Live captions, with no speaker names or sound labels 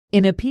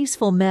In a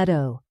peaceful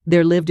meadow,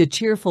 there lived a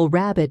cheerful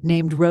rabbit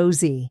named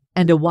Rosie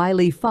and a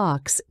wily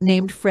fox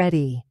named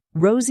Freddie.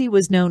 Rosie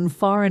was known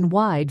far and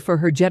wide for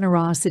her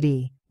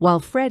generosity, while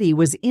Freddie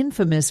was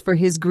infamous for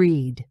his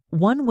greed.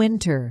 One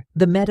winter,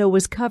 the meadow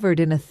was covered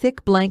in a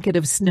thick blanket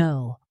of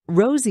snow.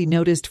 Rosie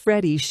noticed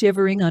Freddie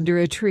shivering under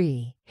a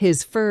tree,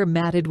 his fur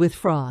matted with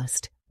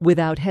frost.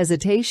 Without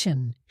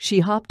hesitation,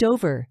 she hopped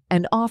over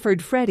and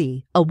offered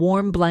Freddie a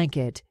warm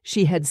blanket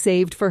she had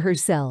saved for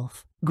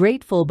herself.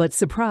 Grateful but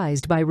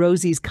surprised by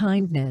Rosie's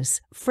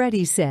kindness,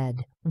 Freddie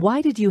said,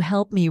 "Why did you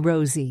help me,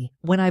 Rosie,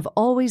 when I've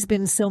always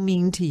been so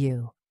mean to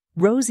you?"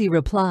 Rosie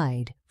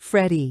replied,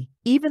 "Freddie,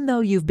 even though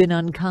you've been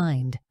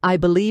unkind, I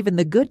believe in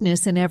the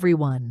goodness in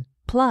everyone.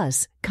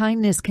 Plus,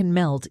 kindness can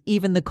melt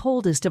even the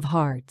coldest of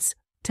hearts."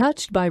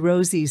 Touched by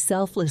Rosie's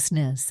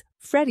selflessness,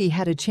 Freddie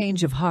had a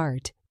change of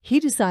heart.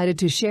 He decided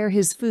to share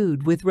his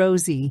food with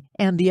Rosie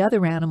and the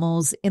other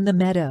animals in the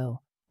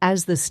meadow.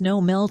 As the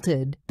snow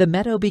melted, the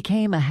meadow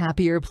became a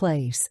happier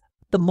place.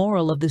 The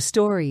moral of the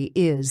story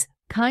is,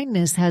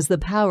 kindness has the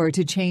power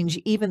to change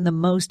even the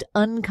most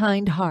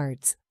unkind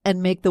hearts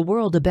and make the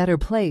world a better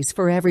place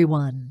for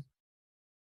everyone.